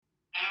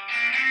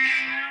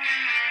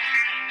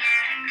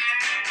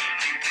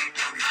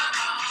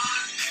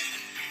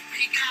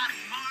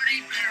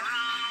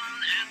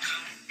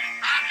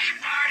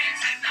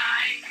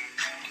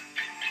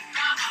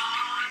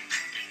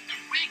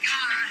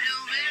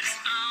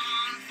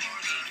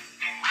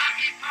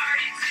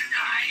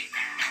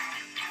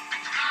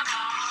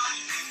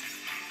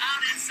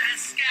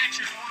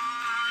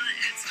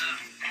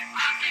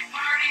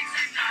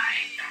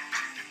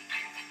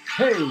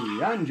Hey,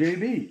 I'm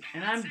JB.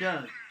 And I'm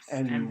Doug.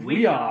 And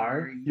we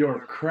are your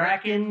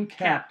Kraken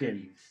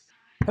Captains.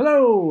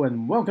 Hello,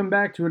 and welcome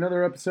back to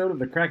another episode of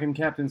the Kraken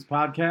Captains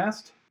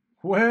podcast.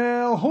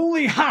 Well,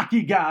 holy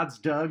hockey gods,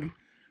 Doug.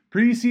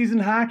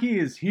 Preseason hockey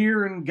is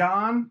here and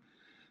gone.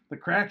 The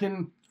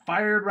Kraken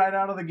fired right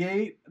out of the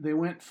gate. They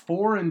went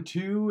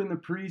 4-2 in the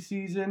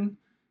preseason.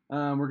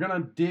 We're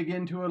going to dig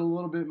into it a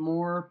little bit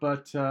more,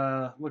 but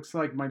looks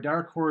like my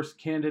dark horse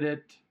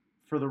candidate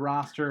for the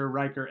roster,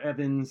 Riker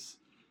Evans,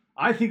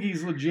 I think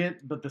he's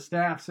legit, but the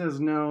staff says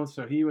no,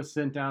 so he was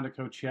sent down to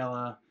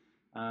Coachella.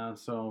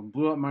 So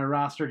blew up my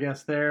roster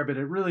guess there, but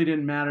it really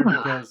didn't matter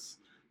because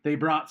they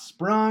brought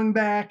Sprong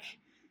back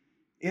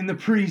in the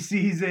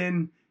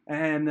preseason,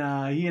 and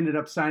he ended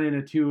up signing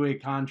a 2-way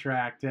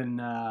contract,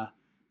 and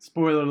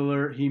spoiler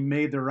alert, he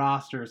made the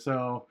roster.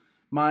 So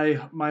my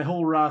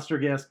whole roster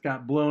guess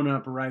got blown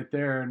up right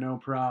there, no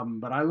problem.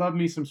 But I love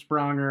me some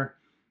Spronger,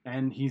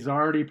 and he's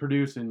already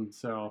producing,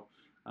 so...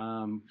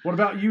 what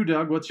about you,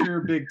 Doug? What's your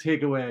big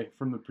takeaway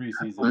from the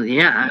preseason? Well,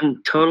 yeah,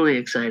 I'm totally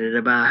excited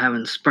about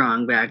having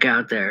Sprong back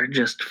out there,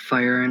 just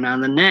firing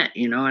on the net.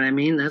 You know what I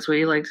mean? That's what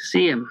you like to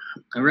see him.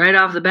 Right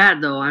off the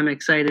bat, though, I'm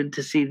excited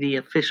to see the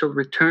official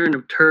return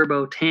of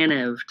Turbo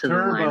Tanev to the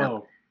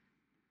lineup.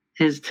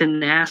 His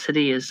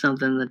tenacity is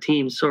something the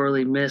team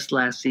sorely missed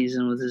last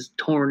season with his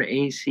torn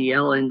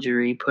ACL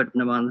injury, putting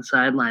him on the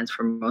sidelines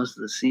for most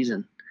of the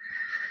season.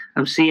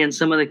 I'm seeing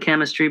some of the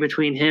chemistry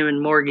between him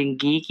and Morgan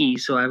Geekie,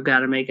 so I've got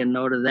to make a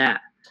note of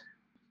that.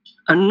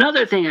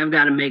 Another thing I've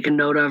got to make a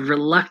note of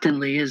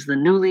reluctantly is the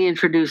newly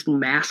introduced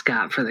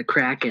mascot for the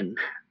Kraken,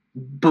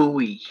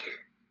 Buoy.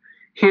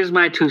 Here's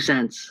my 2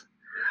 cents.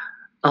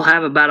 I'll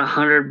have about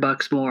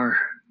 $100 more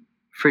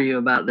for you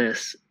about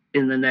this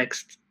in the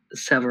next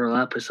several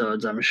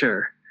episodes, I'm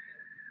sure.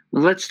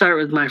 Well, let's start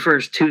with my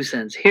first 2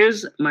 cents.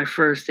 Here's my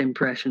first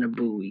impression of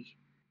Buoy.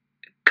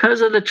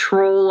 Because of the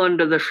troll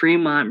under the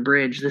Fremont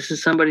Bridge, this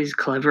is somebody's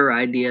clever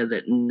idea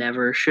that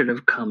never should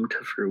have come to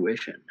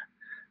fruition.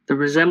 The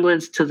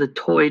resemblance to the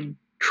toy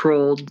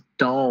troll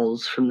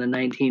dolls from the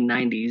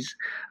 1990s,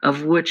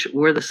 of which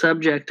were the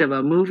subject of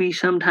a movie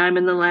sometime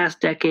in the last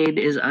decade,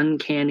 is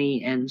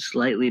uncanny and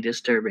slightly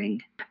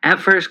disturbing.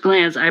 At first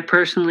glance, I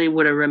personally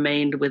would have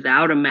remained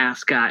without a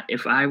mascot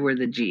if I were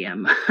the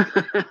GM.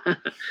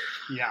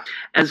 Yeah.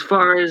 As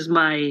far as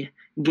my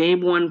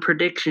Game 1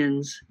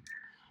 predictions...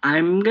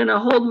 I'm going to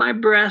hold my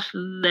breath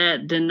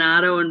that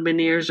Donato and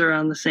Beniers are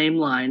on the same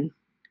line.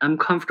 I'm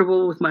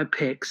comfortable with my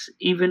picks,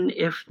 even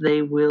if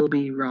they will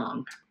be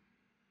wrong.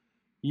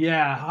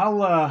 Yeah,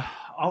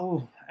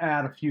 I'll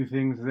add a few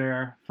things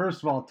there.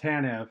 First of all,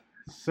 Tanev,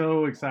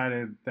 so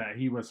excited that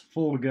he was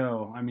full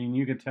go. I mean,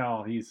 you could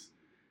tell he's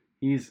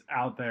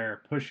out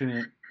there pushing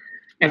it.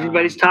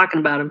 Everybody's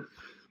talking about him.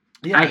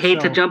 Yeah, I hate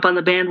to jump on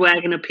the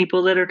bandwagon of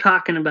people that are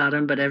talking about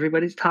him, but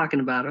everybody's talking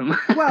about him.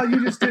 Well,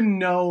 you just didn't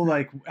know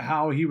like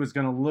how he was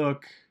going to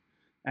look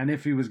and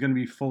if he was going to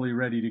be fully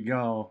ready to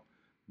go.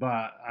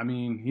 But, I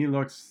mean, he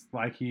looks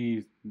like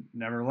he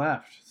never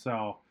left.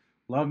 So,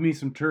 love me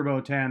some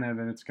Turbo Tanev,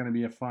 and it's going to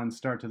be a fun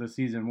start to the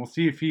season. We'll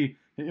see if he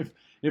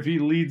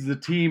leads the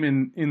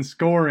team in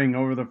scoring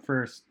over the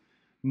first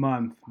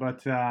month.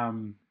 But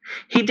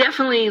he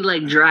definitely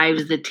like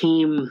drives the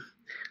team.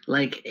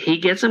 Like, he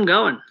gets them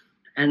going.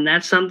 And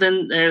that's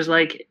something there's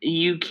like,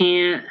 you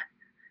can't,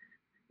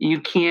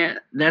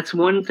 that's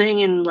one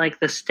thing in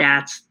like the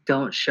stats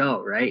don't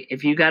show, right?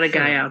 If you got a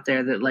guy out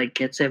there that like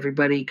gets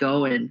everybody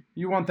going,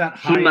 you want that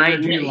high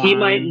energy line. He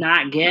might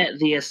not get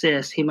the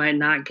assist, he might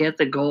not get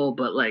the goal,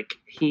 but like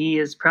he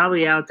is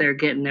probably out there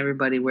getting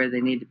everybody where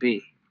they need to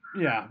be.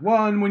 Yeah.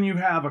 Well, and when you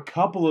have a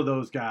couple of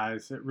those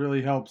guys, it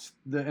really helps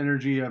the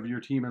energy of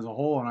your team as a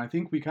whole. And I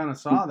think we kind of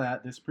saw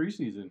that this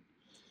preseason.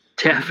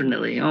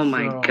 Definitely. Oh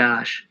my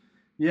gosh.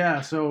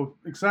 Yeah, so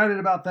excited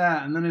about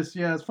that. And then as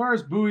far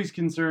as Buoy's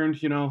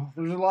concerned, you know,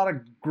 there's a lot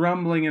of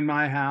grumbling in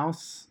my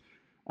house.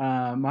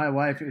 My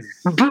wife is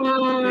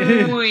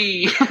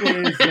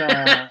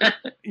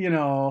you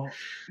know,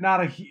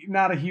 not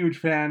a huge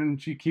fan,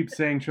 and she keeps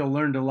saying she'll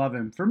learn to love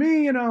him. For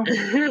me, you know,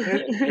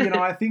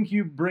 I think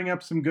you bring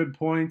up some good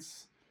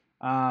points,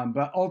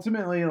 but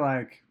ultimately,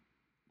 like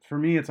for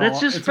me, it's about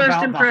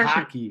the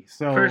hockey.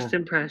 So first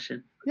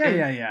impression.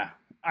 Yeah.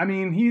 I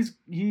mean,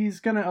 he's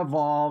gonna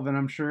evolve, and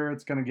I'm sure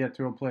it's gonna get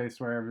to a place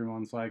where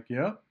everyone's like,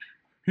 "Yep,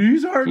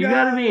 he's our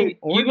guy."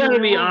 You gotta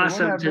be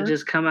awesome to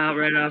just come out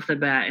right off the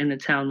bat in a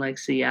town like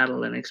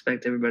Seattle and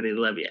expect everybody to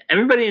love you.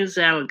 Everybody in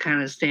Seattle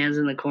kind of stands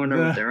in the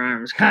corner with their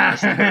arms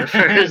crossed.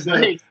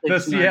 The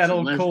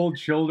Seattle cold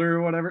shoulder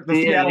or whatever. The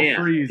Seattle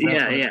freeze.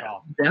 That's what it's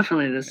called.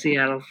 Definitely the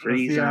Seattle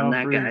freeze on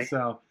that guy.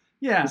 So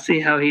Yeah. We'll see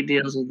how he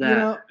deals with that. You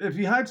know, if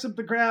he hypes up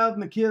the crowd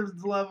and the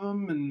kids love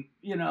him and,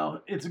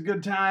 it's a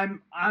good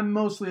time, I'm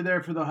mostly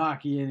there for the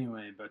hockey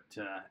anyway. But,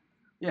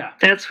 yeah.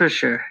 That's for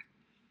sure.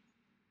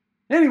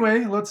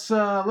 Anyway, let's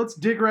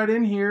dig right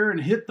in here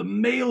and hit the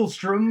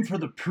maelstrom for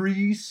the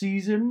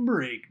preseason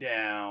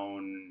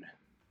breakdown.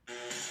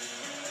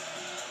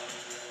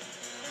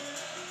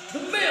 The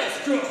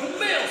maelstrom, the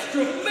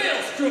maelstrom,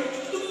 maelstrom,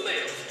 the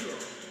maelstrom.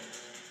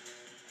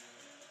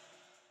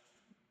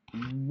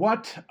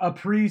 What a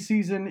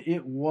preseason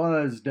it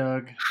was,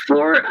 Doug.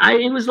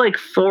 It was like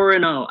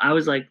 4-0. I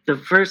was like the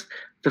first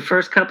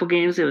couple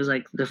games. It was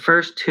like the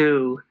first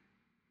two.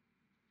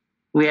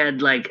 We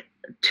had like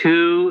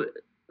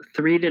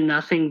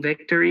 3-0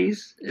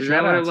 victories. Is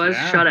that what it was?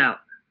 Yeah. Shutout.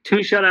 2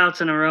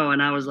 shutouts in a row,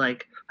 and I was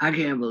like, I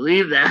can't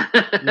believe that.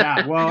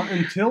 Yeah, well,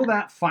 until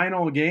that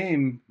final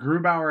game,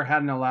 Grubauer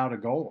hadn't allowed a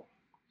goal.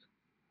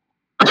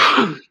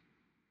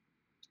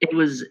 It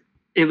was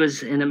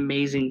an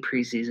amazing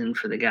preseason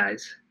for the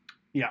guys.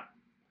 Yeah.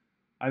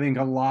 I think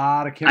a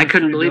lot of chemistry I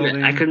couldn't believe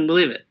building. it. I couldn't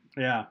believe it.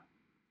 Yeah.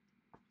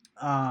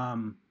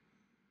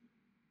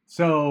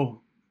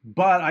 So,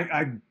 but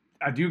I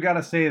do got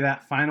to say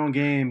that final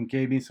game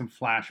gave me some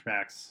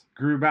flashbacks.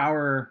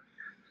 Grubauer,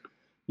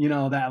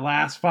 that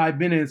last 5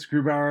 minutes,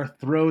 Grubauer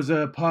throws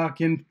a puck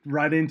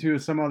right into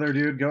some other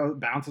dude,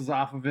 bounces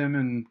off of him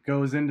and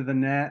goes into the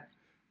net.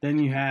 Then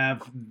you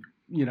have,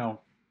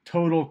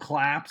 total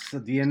collapse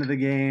at the end of the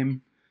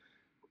game.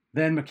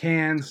 Then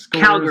McCann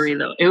scores. Calgary,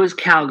 though. It was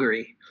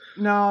Calgary.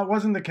 No, it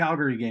wasn't the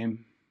Calgary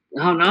game.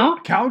 Oh, no?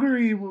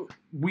 Calgary,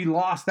 we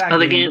lost that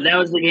the game. That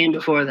was the game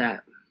before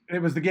that.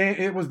 It was the game.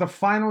 It was the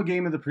final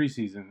game of the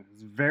preseason. It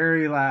was the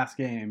very last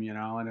game,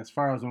 and as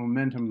far as the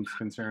momentum is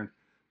concerned.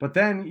 But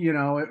then,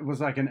 it was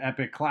like an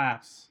epic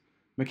collapse.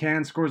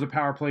 McCann scores a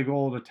power play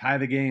goal to tie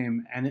the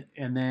game, and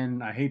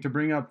then I hate to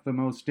bring up the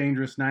most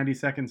dangerous 90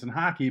 seconds in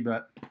hockey,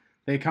 but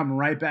they come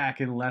right back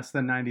in less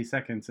than 90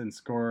 seconds and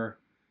score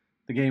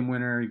the game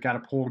winner. You got to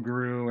pull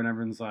Gru, and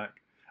everyone's like,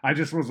 I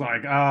just was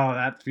like, oh,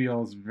 that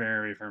feels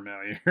very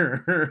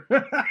familiar.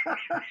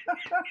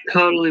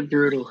 Totally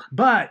brutal.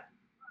 But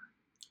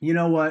you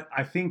know what?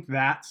 I think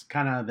that's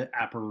kind of the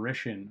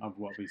apparition of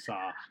what we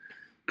saw.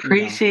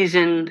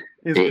 Preseason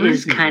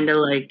is kind of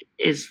like,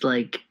 it's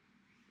like,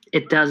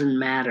 it doesn't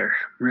matter,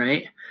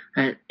 right?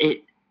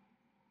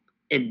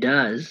 It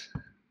does.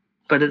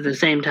 But at the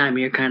same time,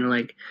 you're kind of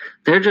like,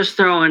 they're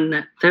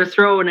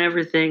throwing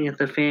everything at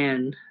the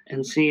fan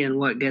and seeing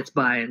what gets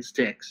by and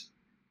sticks,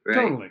 right?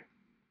 Totally.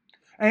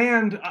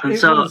 And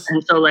so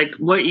like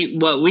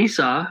what we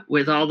saw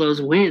with all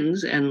those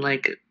wins and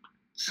like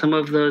some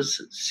of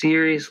those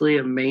seriously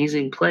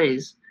amazing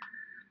plays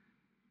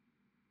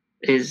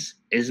is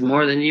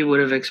more than you would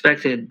have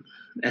expected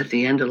at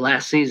the end of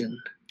last season.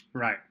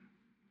 Right.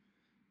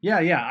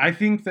 Yeah. I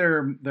think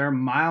they're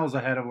miles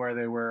ahead of where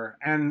they were.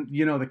 And,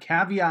 the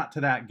caveat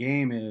to that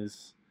game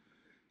is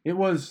it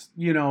was,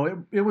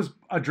 it was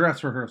a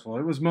dress rehearsal.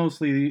 It was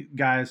mostly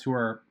guys who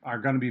are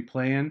going to be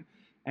playing.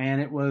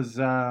 And it was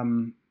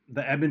the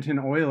Edmonton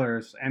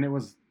Oilers, and it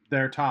was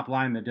their top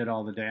line that did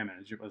all the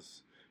damage. It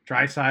was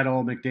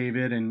Draisaitl,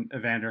 McDavid, and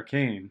Evander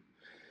Kane.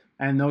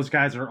 And those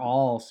guys are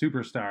all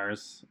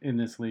superstars in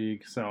this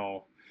league.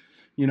 So,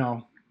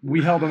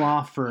 we held them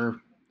off for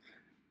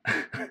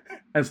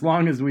as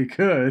long as we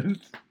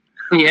could.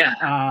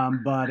 Yeah.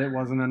 But it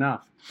wasn't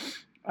enough.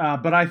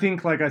 But I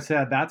think, like I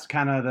said, that's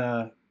kind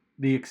of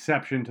the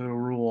exception to the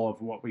rule of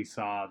what we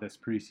saw this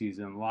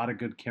preseason. A lot of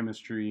good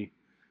chemistry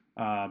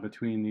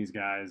between these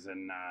guys,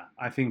 and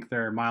I think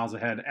they're miles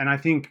ahead. And I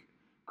think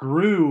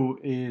Gru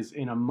is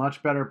in a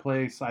much better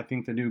place. I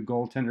think the new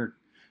goaltender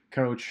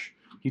coach,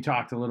 he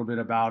talked a little bit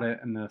about it,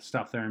 and the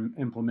stuff they're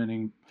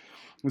implementing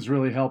has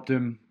really helped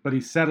him. But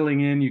he's settling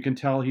in. You can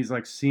tell he's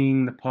like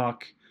seeing the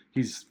puck.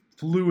 He's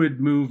fluid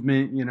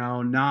movement,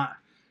 not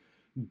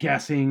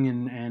guessing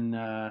and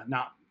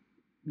not,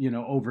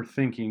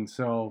 overthinking.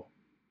 So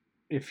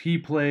if he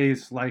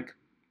plays like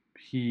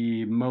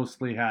he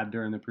mostly had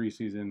during the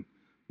preseason,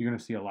 you're going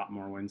to see a lot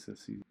more wins this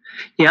season.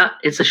 Yeah,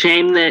 it's a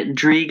shame that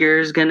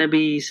Drieger's going to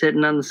be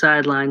sitting on the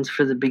sidelines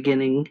for the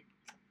beginning.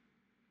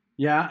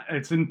 Yeah,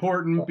 it's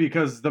important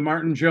because the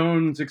Martin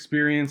Jones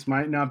experience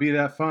might not be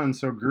that fun,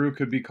 so Gru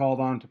could be called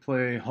on to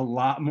play a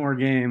lot more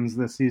games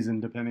this season,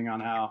 depending on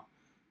how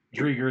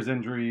Drieger's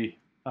injury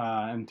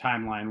and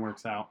timeline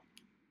works out.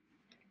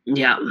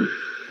 Yeah.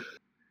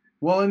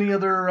 Well, any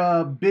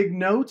other big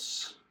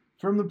notes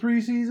from the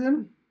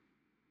preseason?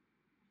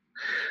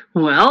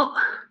 Well,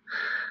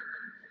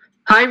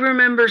 I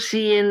remember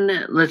seeing.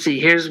 Let's see.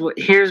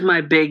 Here's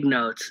my big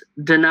notes.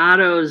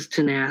 Donato's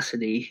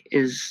tenacity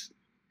is.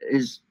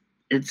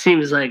 It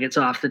seems like it's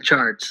off the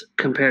charts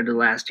compared to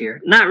last year.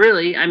 Not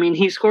really. I mean,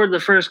 he scored the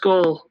first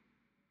goal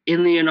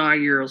in the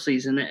inaugural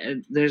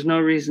season. There's no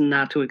reason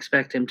not to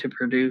expect him to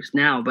produce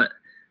now. But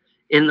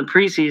in the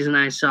preseason,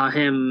 I saw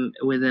him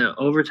with an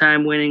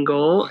overtime winning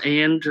goal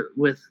and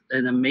with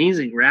an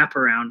amazing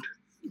wraparound.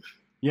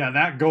 Yeah,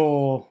 that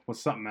goal was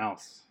something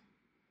else.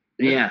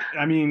 Yeah.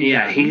 I mean,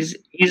 yeah, he's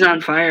on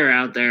fire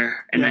out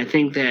there. And yeah. I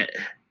think that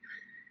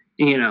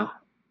you know,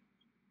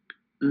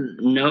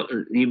 no,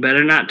 you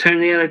better not turn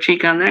the other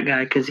cheek on that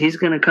guy because he's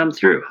going to come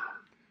through.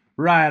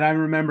 Right. I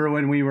remember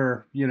when we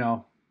were,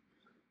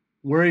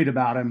 worried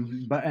about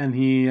him, and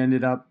he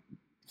ended up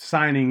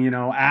signing,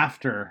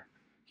 after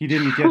he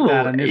didn't get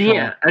that initial.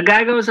 Yeah, a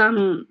guy goes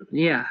on.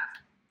 Yeah,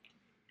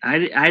 I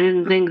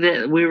didn't think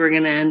that we were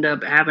going to end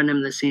up having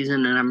him this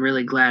season, and I'm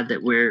really glad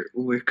that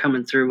we're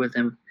coming through with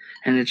him,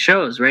 and it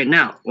shows right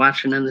now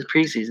watching him this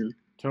preseason.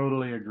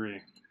 Totally agree.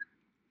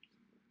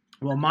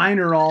 Well, mine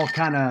are all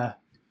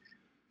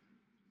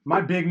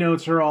my big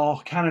notes are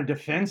all kind of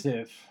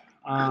defensive.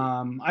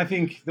 I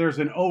think there's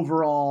an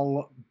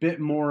overall bit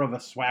more of a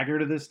swagger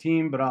to this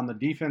team, but on the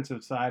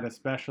defensive side,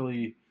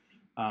 especially,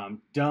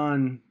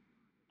 Dunn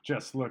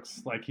just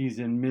looks like he's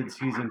in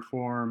mid-season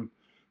form.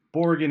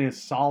 Borgen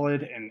is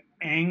solid and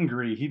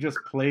angry. He just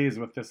plays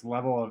with this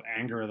level of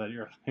anger that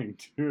you're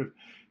like, dude,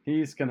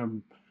 he's going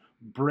to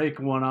break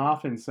one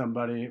off in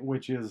somebody,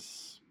 which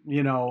is,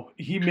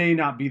 he may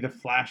not be the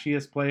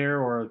flashiest player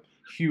or a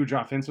huge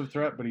offensive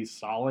threat, but he's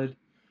solid.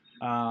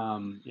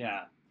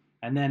 Yeah.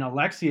 And then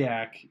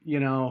Alexiak,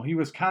 he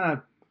was kind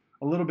of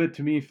a little bit,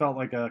 to me, felt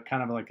like a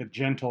kind of like a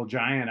gentle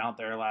giant out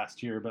there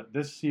last year. But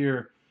this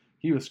year,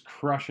 he was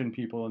crushing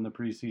people in the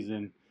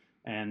preseason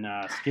and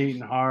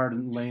skating hard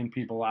and laying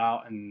people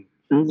out. And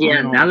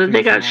yeah, now that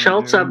they got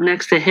Schultz up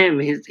next to him,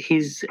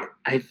 he's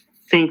I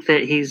think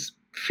that he's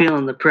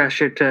feeling the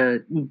pressure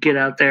to get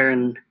out there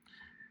and,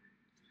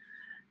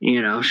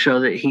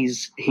 show that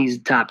he's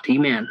top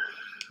D-man.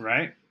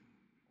 Right.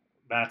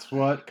 That's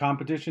what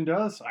competition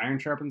does. Iron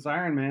sharpens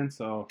iron, man.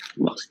 So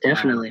most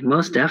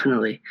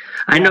definitely.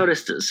 I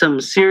noticed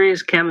some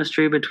serious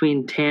chemistry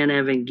between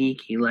Tanev and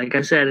Geeky. Like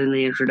I said in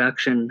the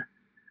introduction,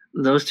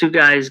 those two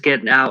guys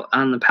get out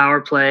on the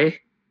power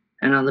play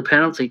and on the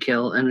penalty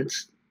kill, and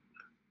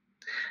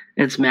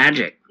it's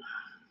magic.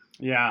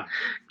 Yeah.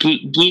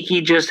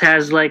 Geeky just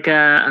has like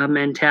a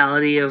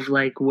mentality of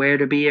like where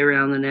to be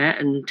around the net,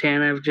 and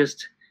Tanev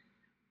just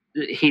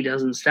he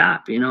doesn't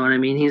stop. You know what I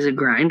mean? He's a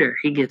grinder.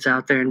 He gets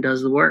out there and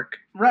does the work.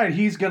 Right.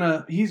 He's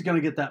gonna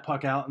get that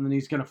puck out, and then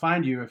he's gonna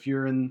find you if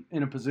you're in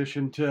a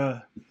position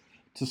to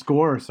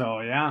score.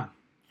 So yeah,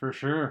 for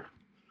sure.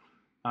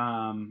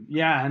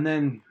 Yeah, and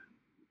then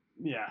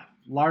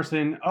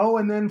Larson. Oh,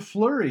 and then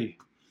Fleury.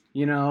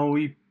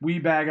 We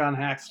bag on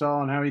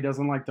Hackstall and how he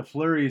doesn't like the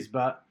flurries,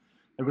 but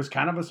it was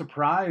kind of a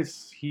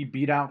surprise. He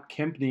beat out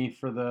Kempny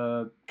for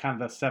the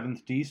kind of the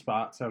 7th D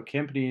spot. So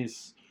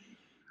Kempny's,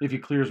 if he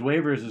clears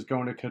waivers, is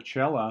going to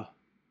Coachella.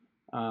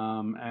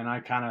 And I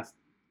kind of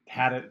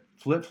had it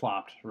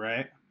flip-flopped,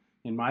 right,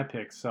 in my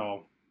picks.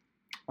 So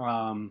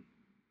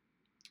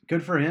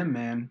good for him,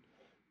 man,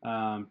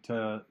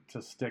 to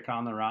stick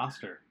on the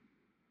roster.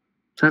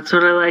 That's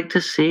what I like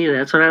to see.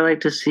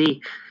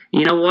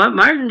 You know what?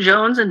 Martin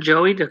Jones and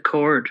Joey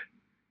Decord.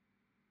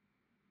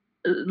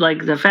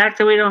 Like, the fact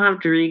that we don't have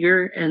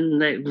Drieger and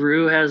that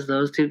Rue has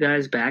those two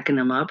guys backing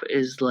him up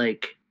is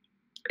like,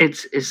 it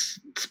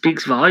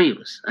speaks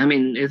volumes. I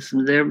mean,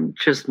 they're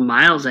just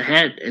miles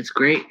ahead. It's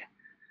great.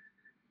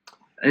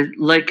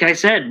 Like I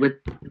said, with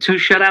 2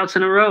 shutouts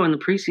in a row in the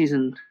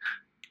preseason.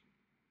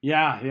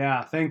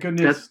 Yeah. Thank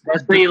goodness.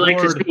 That's what you like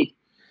to see.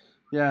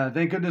 Yeah,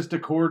 thank goodness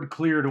Decord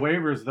cleared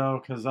waivers,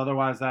 though, because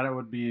otherwise it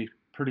would be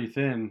pretty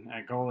thin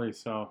at goalie.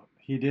 So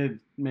he did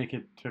make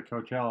it to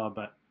Coachella,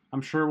 but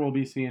I'm sure we'll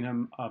be seeing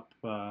him up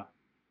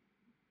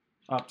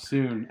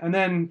soon. And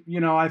then,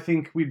 I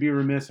think we'd be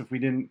remiss if we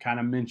didn't kind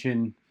of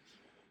mention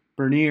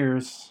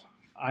Berniers.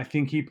 I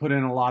think he put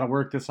in a lot of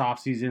work this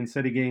offseason,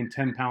 said he gained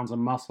 10 pounds of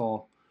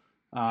muscle.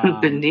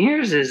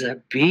 Berniers is a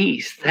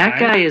beast. That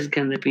guy is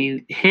going to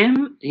be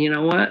him. You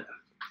know what?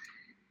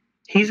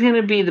 He's going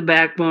to be the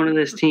backbone of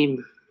this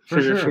team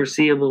for the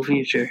foreseeable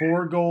future.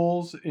 4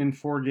 goals in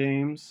 4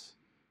 games.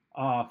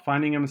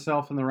 Finding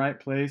himself in the right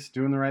place,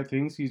 doing the right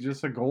things. He's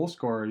just a goal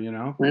scorer,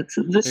 That's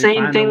the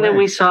same thing that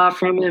we saw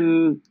from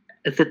him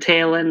at the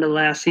tail end of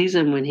last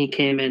season when he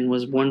came in,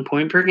 was 1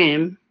 point per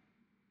game.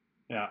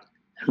 Yeah.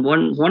 And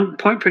one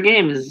point per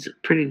game is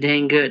pretty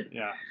dang good.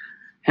 Yeah.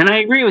 And I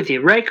agree with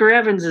you. Riker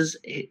Evans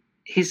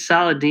he's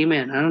solid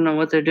D-man. I don't know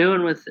what they're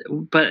doing with it,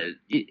 but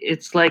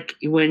it's like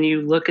when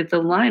you look at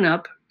the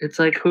lineup, it's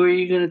like, who are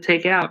you going to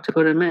take out to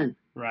put him in?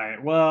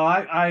 Right. Well,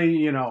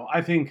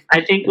 I think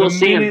we'll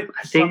see him.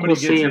 I think we'll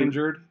see him.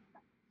 Injured,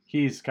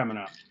 he's coming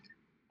up.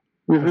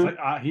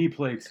 Mm-hmm. He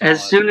played solid.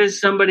 As soon as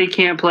somebody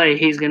can't play,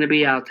 he's going to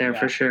be out there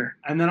for sure.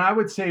 And then I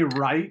would say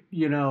Wright,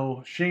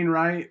 Shane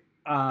Wright,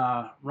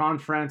 Ron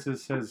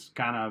Francis has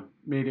kind of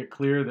made it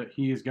clear that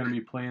he is going to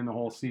be playing the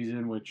whole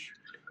season, which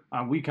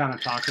we kind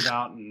of talked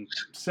about and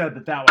said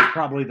that was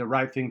probably the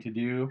right thing to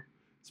do,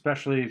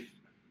 especially if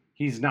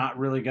he's not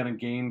really going to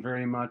gain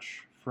very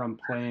much from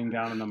playing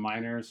down in the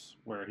minors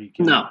where he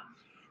can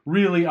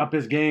really up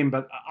his game.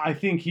 But I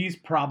think he's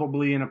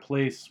probably in a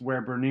place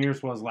where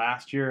Berniers was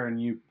last year,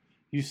 and you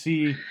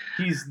see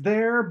he's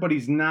there, but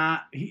he's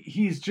not.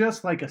 He's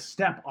just like a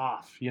step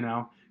off,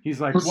 He's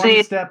like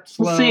one step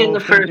slow. We'll see in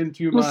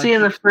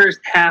the first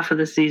half of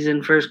the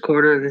season, first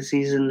quarter of the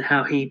season,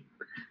 how he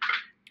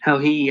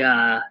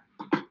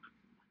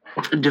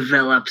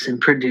develops and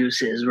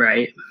produces,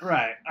 right?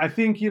 Right. I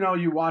think,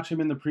 you watch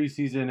him in the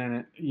preseason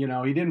and,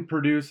 he didn't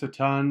produce a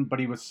ton, but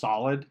he was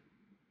solid.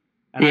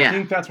 And I Yeah.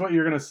 think that's what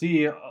you're going to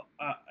see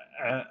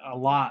a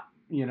lot,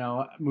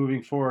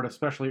 moving forward,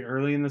 especially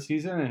early in the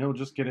season, and he'll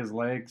just get his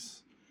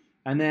legs.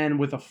 And then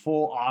with a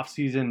full off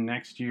season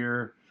next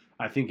year,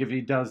 I think if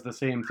he does the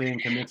same thing,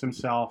 commits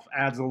himself,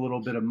 adds a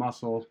little bit of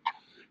muscle,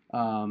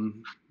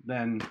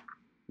 then,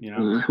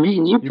 I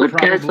mean, you put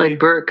guys like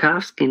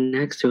Burakovsky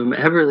next to him,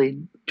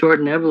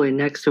 Jordan Eberle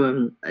next to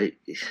him.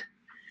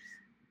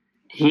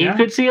 He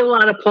could see a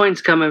lot of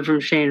points coming from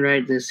Shane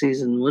Wright this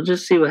season. We'll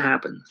just see what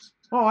happens.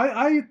 Oh,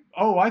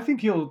 I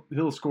think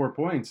he'll score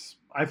points.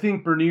 I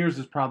think Beniers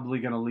is probably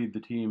going to lead the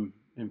team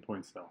in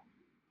points, though.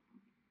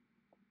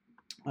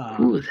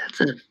 Ooh,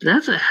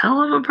 that's a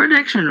hell of a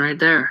prediction right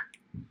there.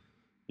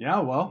 Yeah,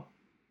 well,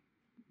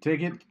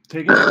 take it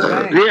to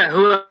the bank. Yeah,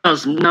 who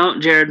else? No,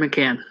 Jared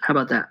McCann. How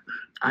about that?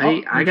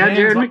 I got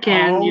Jared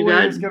McCann. You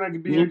guys going to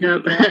be a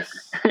good guess.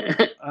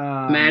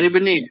 Matty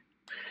Benier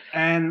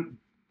and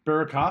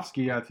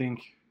Burakovsky, I think.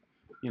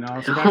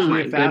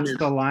 Especially if that's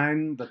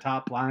the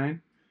top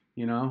line.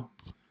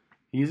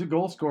 He's a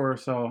goal scorer,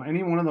 so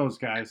any one of those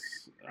guys.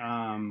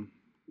 The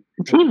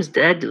team is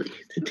deadly.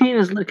 The team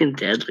is looking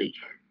deadly.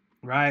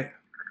 Right.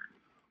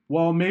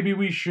 Well, maybe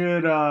we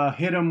should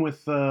hit him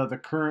with the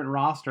current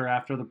roster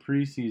after the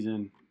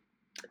preseason.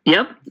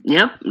 Yep.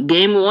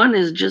 Game 1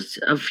 is just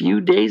a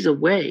few days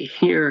away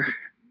here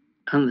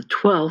on the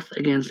 12th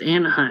against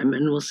Anaheim,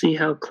 and we'll see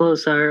how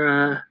close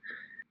our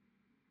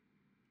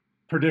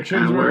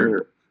predictions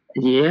were.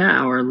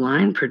 Yeah, our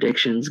line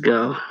predictions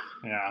go.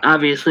 Yeah.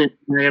 Obviously,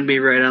 they're going to be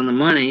right on the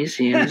money,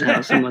 seeing as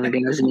how some of the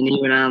guys ain't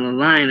even on the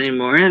line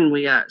anymore, and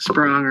we got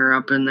Spronger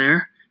up in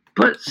there.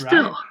 But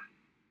still. Right.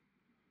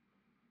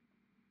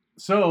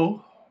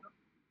 So,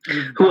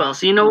 who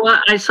else? You know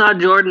what? I saw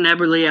Jordan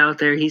Eberle out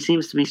there. He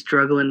seems to be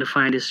struggling to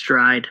find his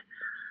stride.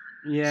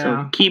 Yeah.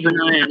 So keep an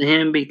eye on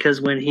him,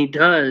 because when he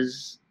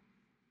does,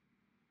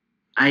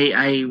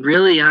 I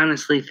really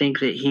honestly think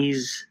that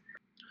he's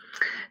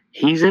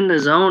in the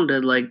zone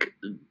to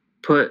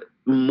put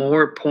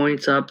more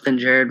points up than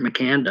Jared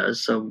McCann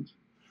does. So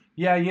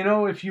yeah,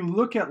 if you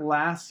look at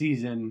last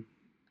season,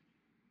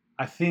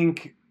 I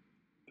think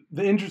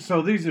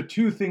so these are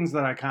two things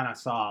that I kind of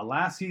saw.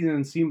 Last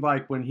season, it seemed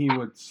like when he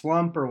would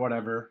slump or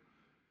whatever,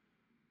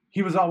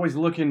 he was always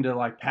looking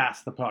to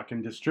pass the puck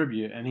and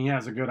distribute, and he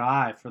has a good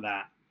eye for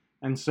that.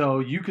 And so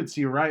you could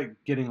see Wright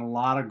getting a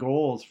lot of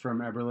goals from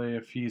Eberle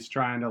if he's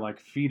trying to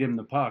feed him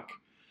the puck.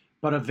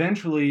 But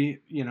eventually,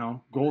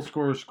 goal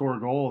scorers score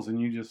goals, and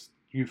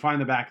you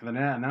find the back of the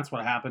net, and that's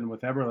what happened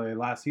with Eberle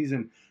last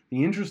season.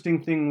 The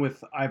interesting thing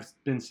I've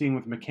been seeing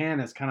with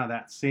McCann is kind of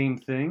that same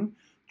thing,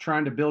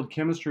 trying to build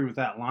chemistry with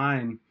that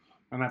line,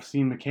 and I've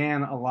seen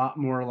McCann a lot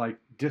more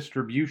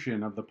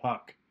distribution of the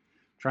puck,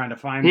 trying to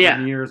find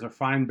Beniers or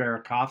find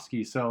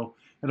Burakovsky. So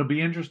it'll be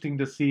interesting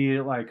to see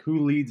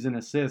who leads in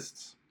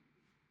assists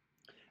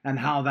and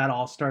how that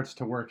all starts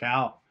to work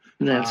out.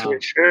 That's for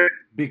sure.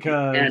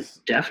 Because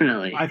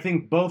definitely, I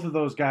think both of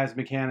those guys,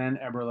 McCann and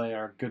Eberle,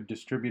 are good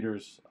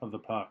distributors of the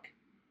puck,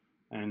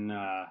 and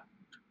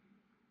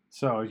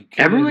so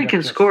Eberle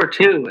can score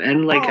too,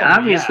 and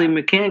obviously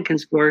McCann can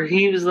score.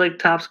 He was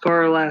top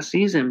scorer last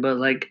season, but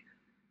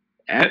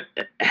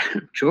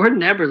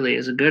Jordan Eberle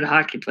is a good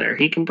hockey player.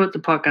 He can put the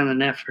puck on the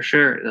net for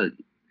sure. A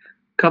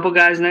couple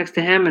guys next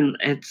to him, and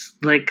it's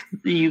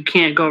you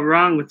can't go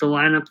wrong with the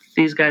lineup that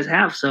these guys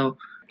have. So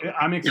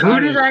I'm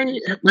excited.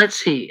 Let's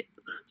see.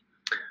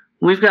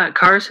 We've got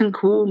Carson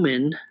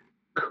Kuhlman.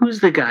 Who's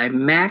the guy?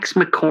 Max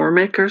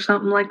McCormick or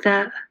something like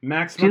that?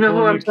 Max Do you know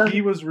who I'm McCormick, talking? he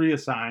was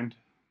reassigned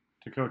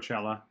to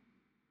Coachella.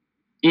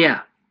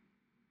 Yeah.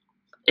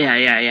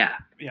 Yeah.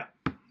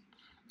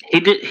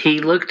 He did. He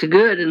looked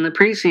good in the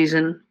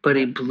preseason, but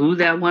he blew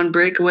that one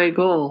breakaway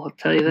goal. I'll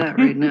tell you that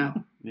right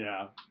now.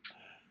 Yeah.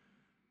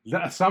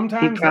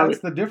 Sometimes that's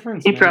the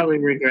difference. He probably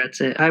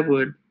regrets it. I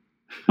would.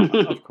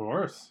 Of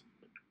course.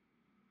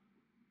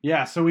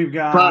 Yeah, so we've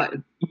got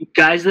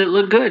guys that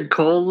look good.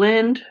 Cole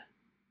Lind.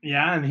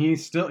 Yeah, and he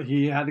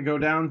had to go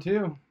down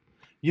too.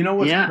 You know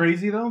what's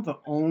crazy though? The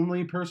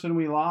only person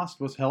we lost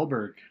was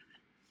Hellberg,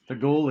 the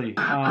goalie.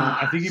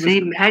 I think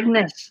he was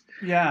Magnus.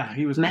 Yeah,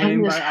 he was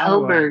Magnus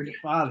Hellberg.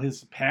 Wow,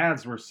 his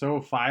pads were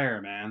so fire,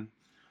 man.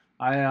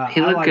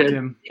 He looked liked good.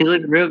 him. He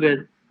looked real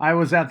good. I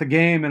was at the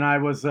game, and I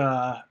was,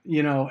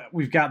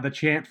 we've got the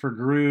chant for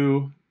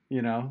Gru,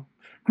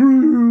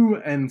 Gru,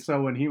 and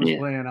so when he was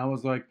playing, I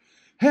was like,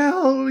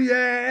 hell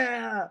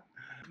yeah!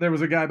 There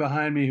was a guy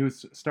behind me who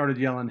started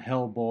yelling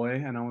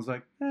Hellboy, and I was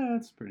like,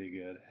 that's pretty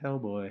good,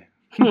 Hellboy.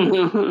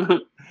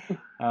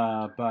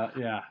 But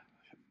yeah,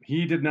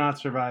 he did not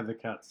survive the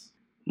cuts.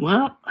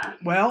 Well,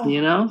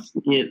 sometimes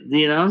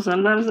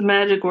the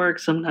magic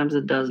works, sometimes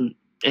it doesn't.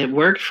 It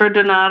worked for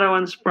Donato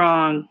and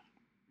Sprong.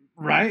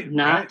 Right.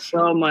 Not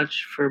so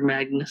much for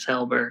Magnus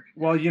Hellberg.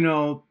 Well,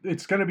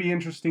 it's going to be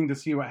interesting to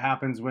see what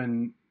happens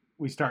when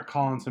we start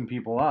calling some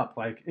people up.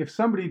 If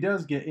somebody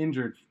does get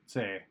injured,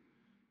 say,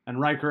 and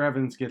Riker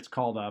Evans gets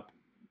called up,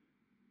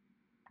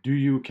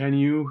 Can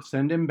you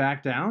send him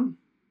back down?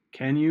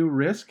 Can you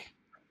risk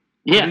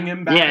Yeah, putting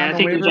him back on I the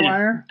think you waiver can.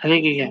 wire? I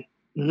think you can.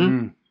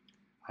 Hmm.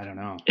 I don't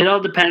know. It all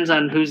depends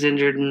on who's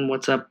injured and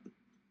what's up.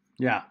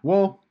 Yeah.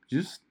 Well,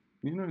 just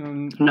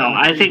No,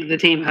 I think the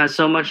team has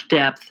so much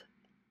depth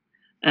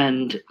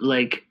and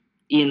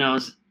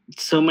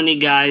so many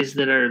guys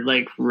that are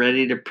like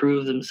ready to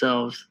prove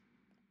themselves.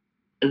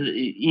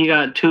 You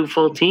got 2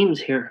 full teams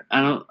here.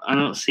 I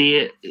don't see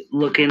it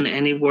looking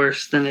any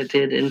worse than it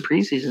did in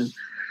preseason.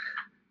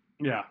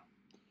 Yeah.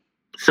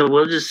 So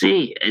we'll just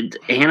see. It's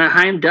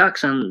Anaheim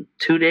Ducks on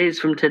 2 days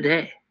from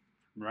today.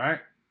 Right.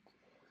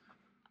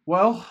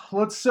 Well,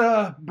 let's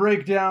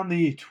break down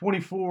the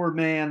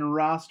 24-man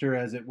roster,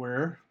 as it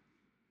were.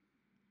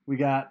 We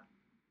got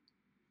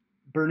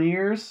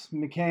Berniers,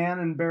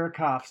 McCann, and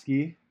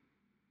Burakovsky.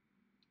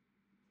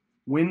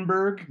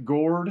 Winberg,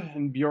 Gord,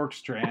 and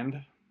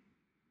Bjorkstrand.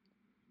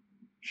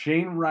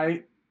 Shane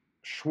Wright,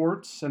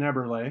 Schwartz, and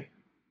Eberle.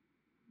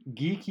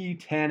 Geeky,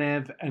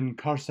 Tanev, and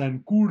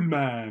Carson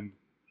Kuhlman.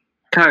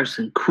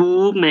 Carson,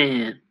 cool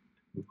man.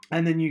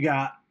 And then you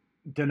got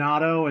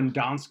Donato and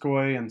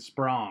Donskoy and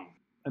Sprong.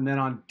 And then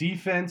on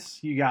defense,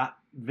 you got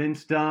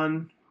Vince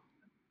Dunn,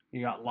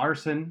 you got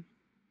Larson,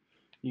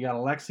 you got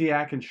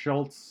Alexiak and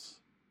Schultz,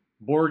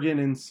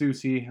 Borgen and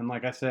Susie, and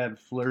like I said,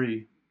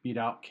 Fleury beat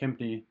out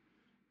Kempney.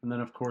 And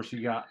then, of course,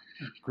 you got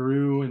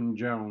Grew and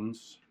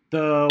Jones.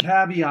 The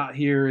caveat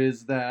here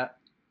is that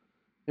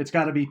it's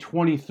got to be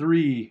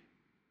 23,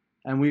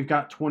 and we've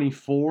got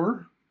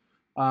 24.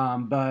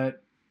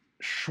 But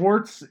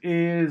Schwartz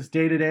is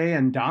day-to-day,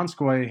 and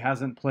Donskoy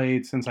hasn't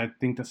played since, I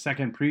think, the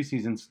second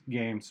preseason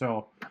game.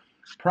 So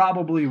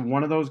probably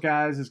one of those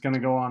guys is going to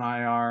go on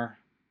IR,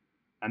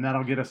 and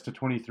that'll get us to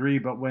 23.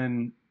 But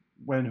when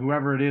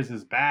whoever it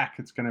is back,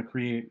 it's going to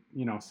create,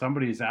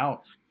 somebody's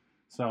out.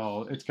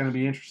 So it's going to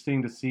be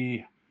interesting to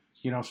see,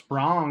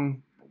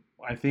 Sprong,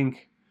 I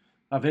think,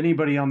 of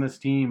anybody on this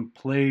team,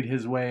 played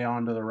his way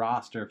onto the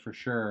roster for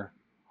sure.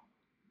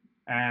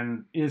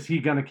 And is he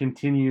going to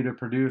continue to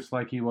produce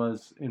like he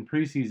was in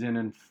preseason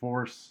and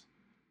force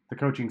the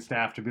coaching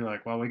staff to be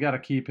like, well, we got to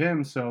keep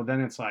him? So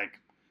then it's like,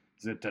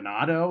 is it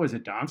Donato? Is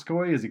it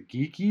Donskoy? Is it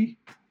Geeky?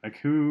 Like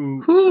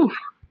who? Whew.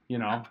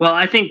 Well,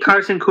 I think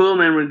Carson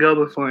Kuhlman would go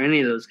before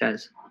any of those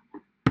guys.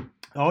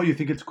 Oh, you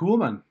think it's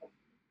Kuhlman?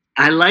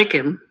 I like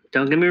him.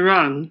 Don't get me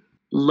wrong.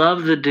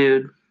 Love the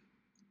dude.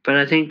 But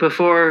I think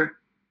before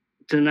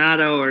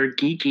Donato or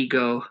Geeky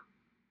go,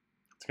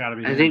 it's got to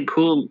be I him. think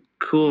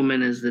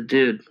Kuhlman is the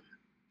dude.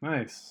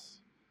 Nice.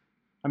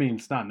 I mean,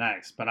 it's not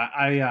nice, but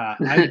that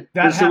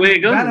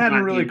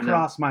hadn't really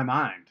crossed my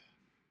mind,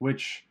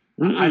 which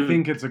I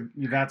think that's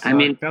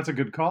a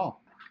good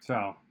call.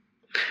 So,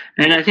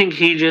 and I think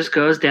he just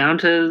goes down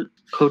to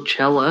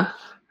Coachella,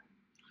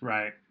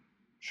 right?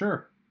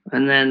 Sure.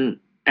 And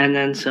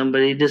then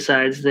somebody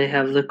decides they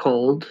have the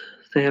cold,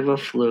 they have a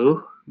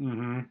flu,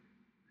 mm-hmm.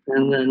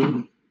 And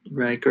then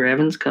Riker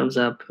Evans comes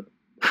up.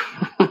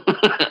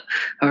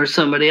 Or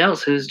somebody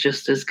else who's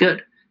just as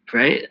good,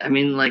 right? I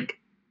mean, like,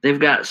 they've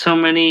got so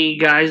many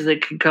guys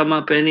that can come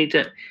up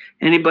anytime.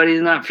 Anybody's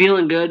not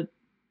feeling good,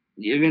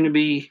 you're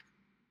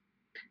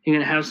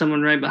gonna have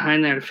someone right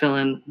behind there to fill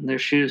in their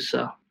shoes.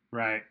 So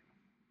right,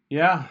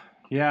 yeah,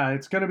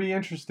 it's gonna be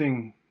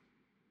interesting.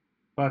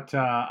 But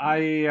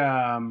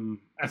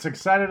as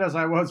excited as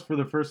I was for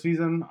the first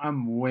season,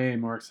 I'm way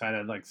more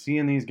excited. Like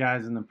seeing these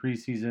guys in the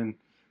preseason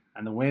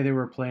and the way they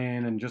were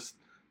playing and just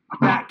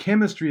that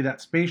chemistry,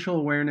 that spatial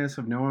awareness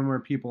of knowing where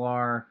people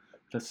are,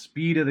 the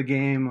speed of the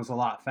game was a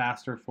lot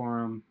faster for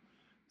them.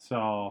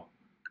 So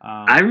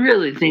I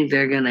really think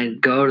they're going to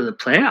go to the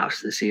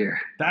playoffs this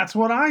year. That's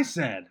what I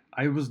said.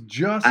 I was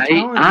just I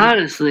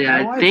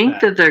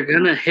think that they're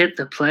going to hit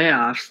the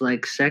playoffs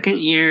like second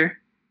year,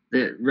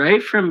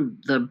 right from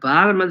the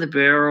bottom of the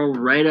barrel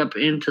right up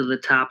into the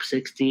top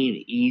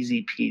 16,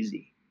 easy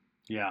peasy.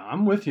 Yeah,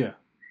 I'm with you.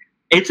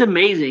 It's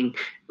amazing.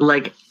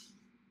 Like,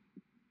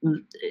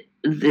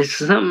 it's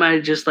something I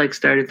just like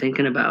started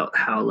thinking about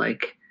how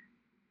like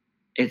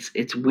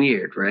it's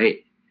weird,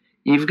 right?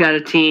 You've got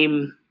a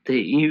team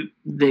that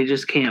they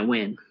just can't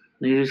win.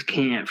 They just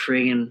can't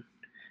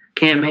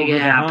make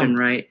it happen,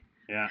 right?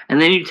 Yeah. And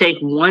then you take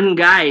one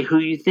guy who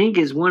you think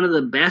is one of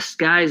the best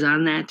guys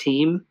on that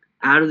team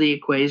out of the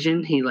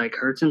equation, he like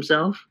hurts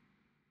himself.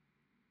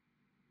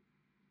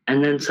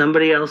 And then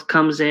somebody else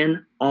comes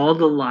in, all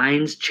the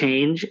lines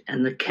change,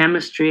 and the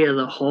chemistry of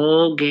the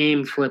whole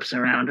game flips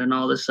around, and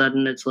all of a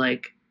sudden it's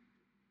like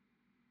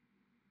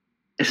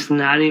it's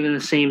not even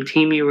the same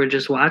team you were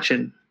just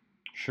watching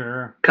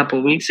a couple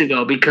of weeks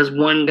ago because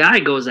one guy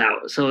goes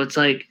out. So it's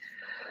like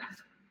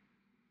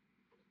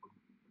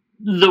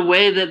the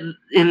way that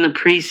in the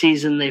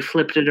preseason they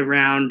flipped it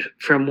around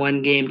from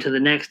one game to the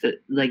next, that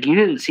like you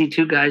didn't see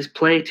two guys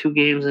play 2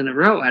 games in a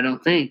row. I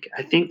don't think.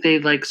 I think they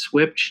like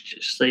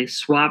they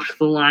swapped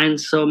the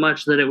lines so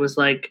much that it was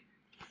like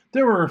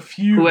there were a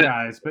few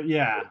guys, but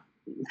yeah,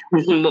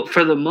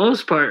 for the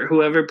most part,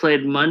 whoever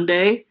played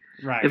Monday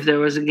Right. If there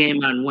was a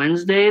game on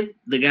Wednesday,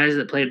 the guys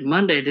that played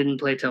Monday didn't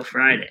play till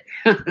Friday.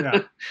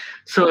 Yeah.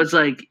 So it's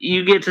like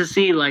you get to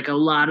see like a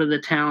lot of the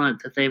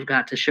talent that they've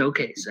got to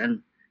showcase.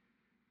 And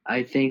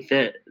I think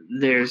that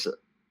there's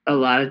a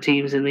lot of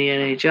teams in the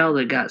NHL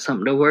that got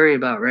something to worry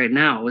about right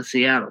now with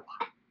Seattle.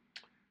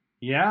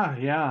 Yeah.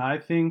 I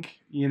think,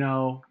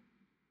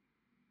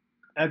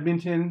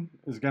 Edmonton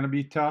is going to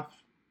be tough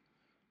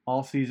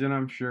all season,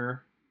 I'm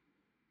sure.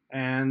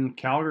 And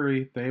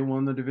Calgary, they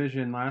won the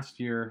division last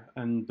year,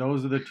 and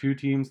those are the two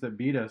teams that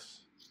beat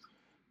us.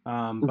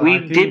 But We I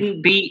think,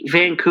 didn't beat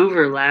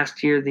Vancouver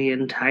last year the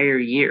entire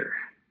year.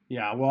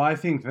 yeah, well, I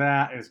think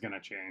that is going to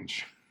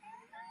change.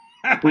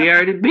 We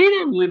already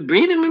beat him. We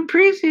beat him in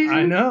preseason.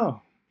 I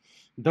know.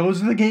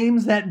 Those are the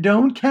games that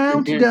don't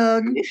count,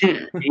 Doug.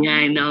 Yeah,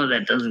 I know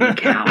that doesn't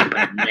count,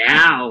 but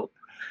now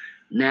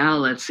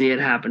let's see it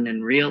happen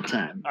in real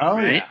time. Oh,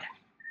 right? yeah.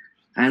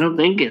 I don't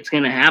think it's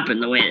going to happen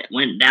the way it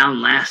went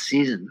down last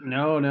season.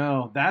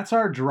 No. That's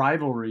our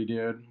rivalry,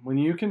 dude. When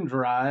you can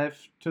drive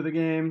to the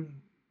game,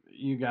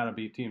 you got to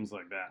beat teams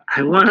like that.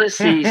 I want to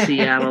see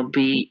Seattle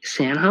beat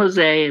San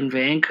Jose and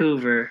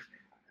Vancouver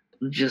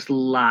just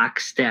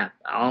lockstep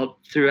all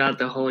throughout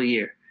the whole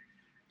year.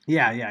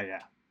 Yeah.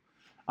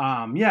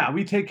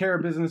 We take care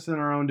of business in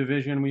our own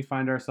division. We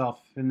find ourselves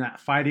in that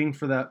fighting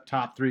for the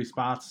top 3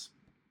 spots.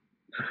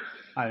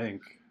 I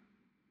think,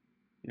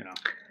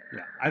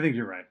 I think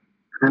you're right.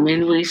 I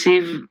mean, we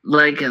see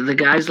like the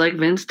guys like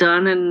Vince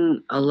Dunn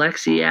and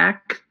Alexiak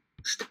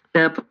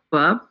step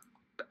up,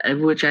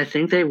 which I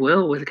think they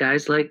will with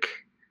guys like,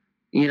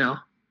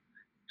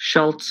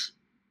 Schultz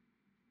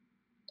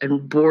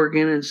and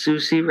Borgen and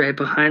Susie right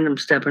behind them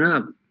stepping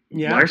up.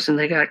 Yeah. Larson,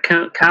 they got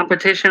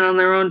competition on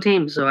their own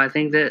team, so I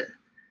think that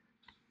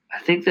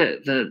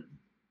the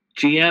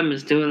GM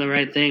is doing the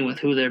right thing with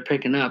who they're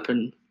picking up,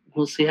 and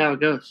we'll see how it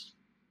goes.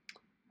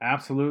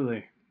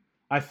 Absolutely.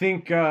 I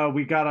think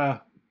we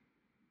gotta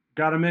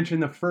mention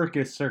the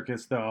Furcus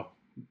circus though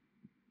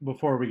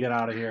before we get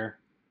out of here.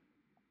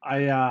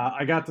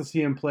 I got to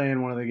see him play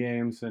in one of the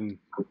games, and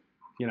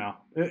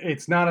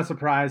it's not a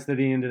surprise that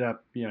he ended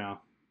up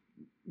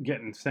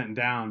getting sent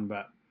down,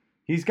 but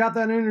he's got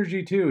that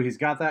energy too. He's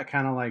got that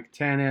kind of like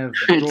Tanev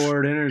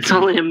Gord energy. It's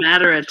only a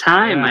matter of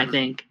time, Yeah. I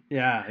think.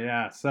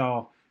 Yeah.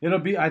 So it'll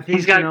be. I think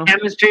He's got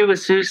chemistry with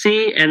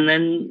Susie, and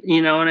then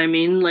you know what I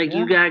mean. Like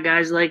you got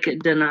guys like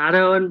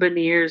Donato and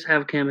Beniers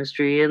have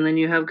chemistry, and then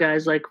you have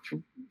guys like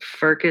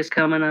Furcus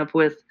coming up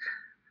with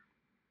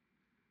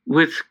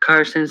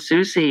Carson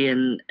Susie,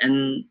 and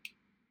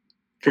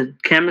the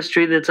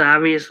chemistry that's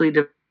obviously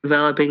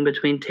developing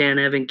between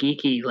Tanev and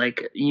Geeky.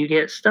 Like you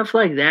get stuff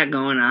like that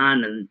going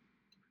on, and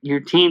your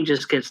team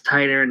just gets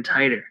tighter and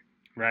tighter.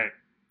 Right.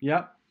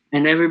 Yep.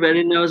 And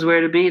everybody knows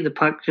where to be. The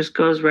puck just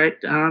goes right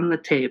on the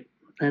tape.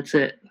 That's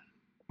it.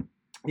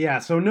 Yeah,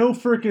 so no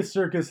Furcus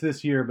circus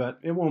this year, but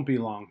it won't be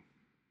long.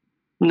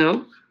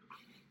 No,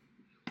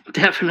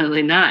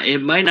 definitely not. It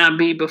might not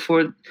be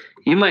before.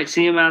 You might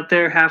see him out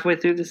there halfway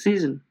through the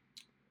season.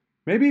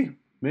 Maybe.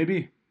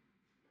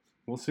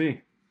 We'll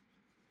see.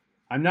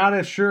 I'm not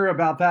as sure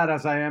about that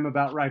as I am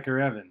about Riker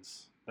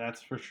Evans.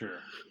 That's for sure.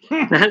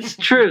 That's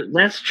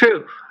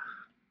true.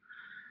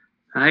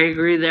 I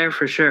agree there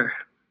for sure.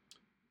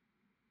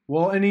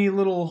 Well, any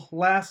little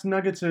last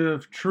nuggets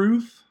of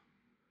truth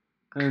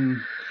and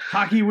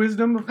hockey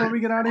wisdom before we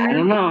get out of here? I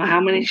don't know. How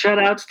many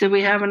shutouts did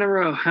we have in a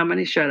row?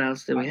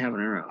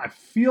 I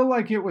feel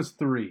like it was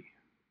 3.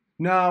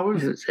 No,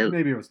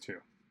 maybe it was 2.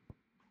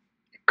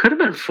 Could have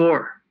been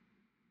 4.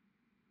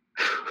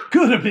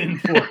 Could have been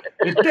 4.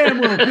 It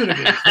damn well could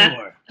have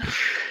been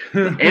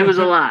 4. It was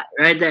a lot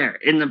right there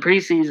in the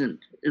preseason.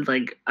 It's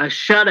like a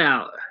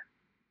shutout.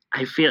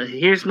 I feel.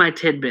 Here's my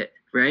tidbit,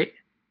 right?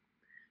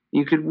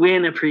 You could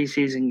win a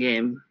preseason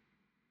game,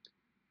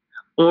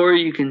 or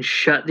you can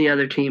shut the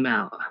other team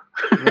out.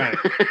 Right.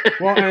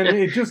 Well, and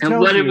it just tells you.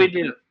 And what did we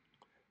do?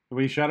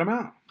 We shut them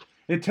out.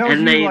 It tells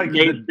and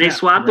you they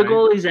swapped right? the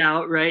goalies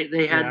out, right?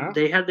 They had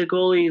the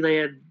goalie. They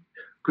had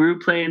Grew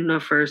playing the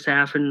first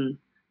half and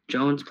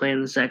Jones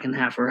playing the second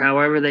half, or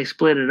however they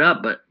split it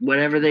up. But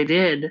whatever they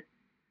did,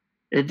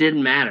 it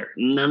didn't matter.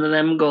 None of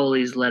them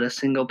goalies let a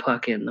single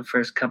puck in the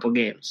first couple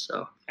games.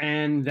 So.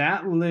 And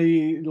that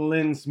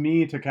lends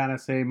me to kind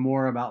of say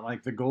more about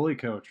like the goalie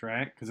coach,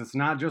 right? Because it's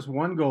not just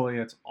one goalie;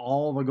 it's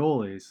all the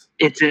goalies.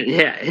 It's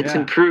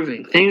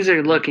improving. Things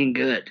are looking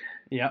good.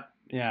 Yep,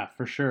 yeah,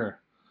 for sure.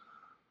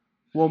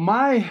 Well,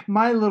 my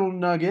little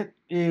nugget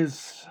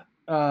is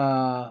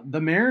the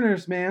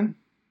Mariners, man.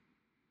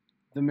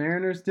 The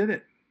Mariners did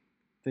it.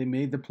 They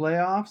made the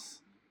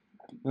playoffs,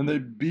 and they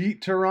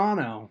beat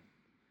Toronto.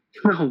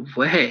 No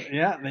way.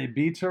 Yeah, they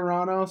beat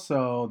Toronto,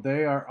 so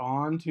they are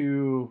on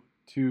to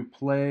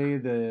play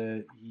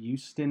the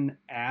Houston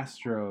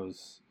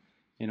Astros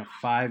in a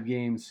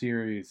 5-game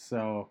series.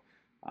 So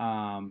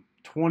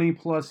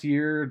 20-plus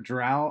year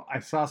drought. I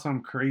saw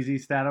some crazy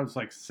stat. It was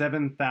like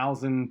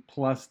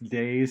 7,000-plus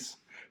days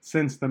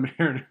since the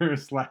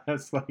Mariners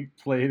last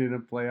played in a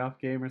playoff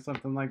game or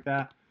something like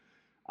that.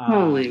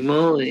 Holy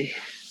moly.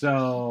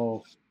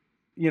 So,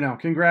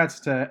 congrats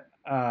to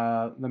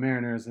the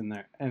Mariners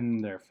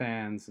and their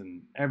fans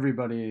and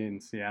everybody in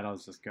Seattle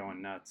is just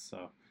going nuts.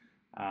 So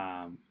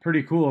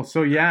pretty cool.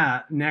 So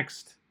yeah,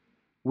 next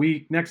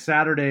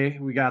Saturday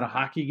we got a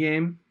hockey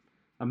game,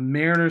 a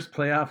Mariners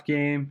playoff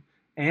game,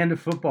 and a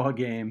football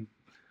game,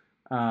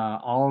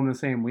 all in the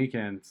same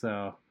weekend.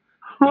 So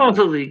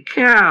Holy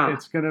cow!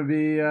 it's gonna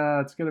be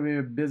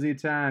a busy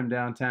time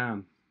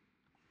downtown.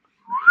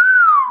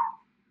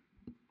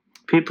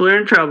 People are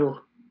in trouble.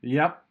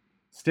 Yep.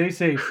 Stay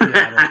safe,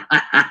 Seattle.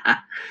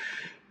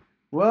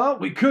 Well,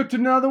 we cooked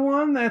another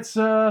one. That's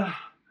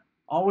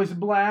always a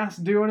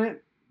blast doing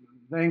it.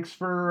 Thanks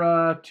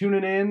for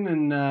tuning in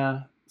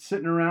and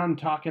sitting around and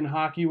talking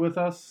hockey with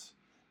us.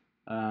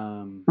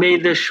 May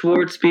the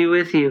Schwartz be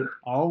with you.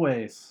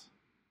 Always.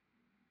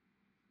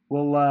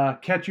 We'll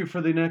catch you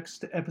for the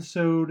next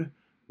episode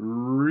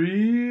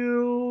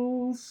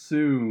real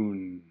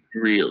soon.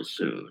 Real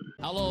soon.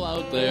 Hello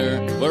out there,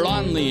 we're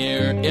on the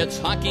air. It's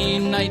hockey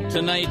night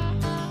tonight.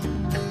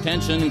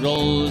 Tension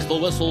grows, the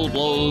whistle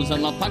blows,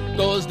 and the puck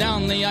goes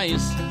down the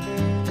ice.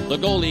 The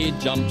goalie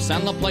jumps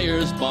and the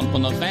players bump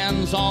and the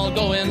fans all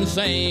go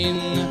insane.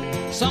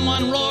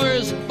 Someone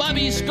roars,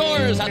 Bobby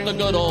scores at the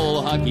good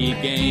old hockey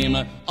game.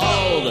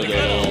 Oh, the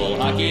good old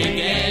hockey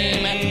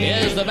game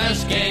is the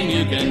best game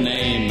you can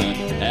name.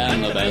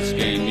 And the best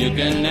game you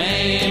can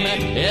name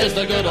is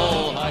the good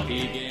old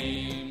hockey game.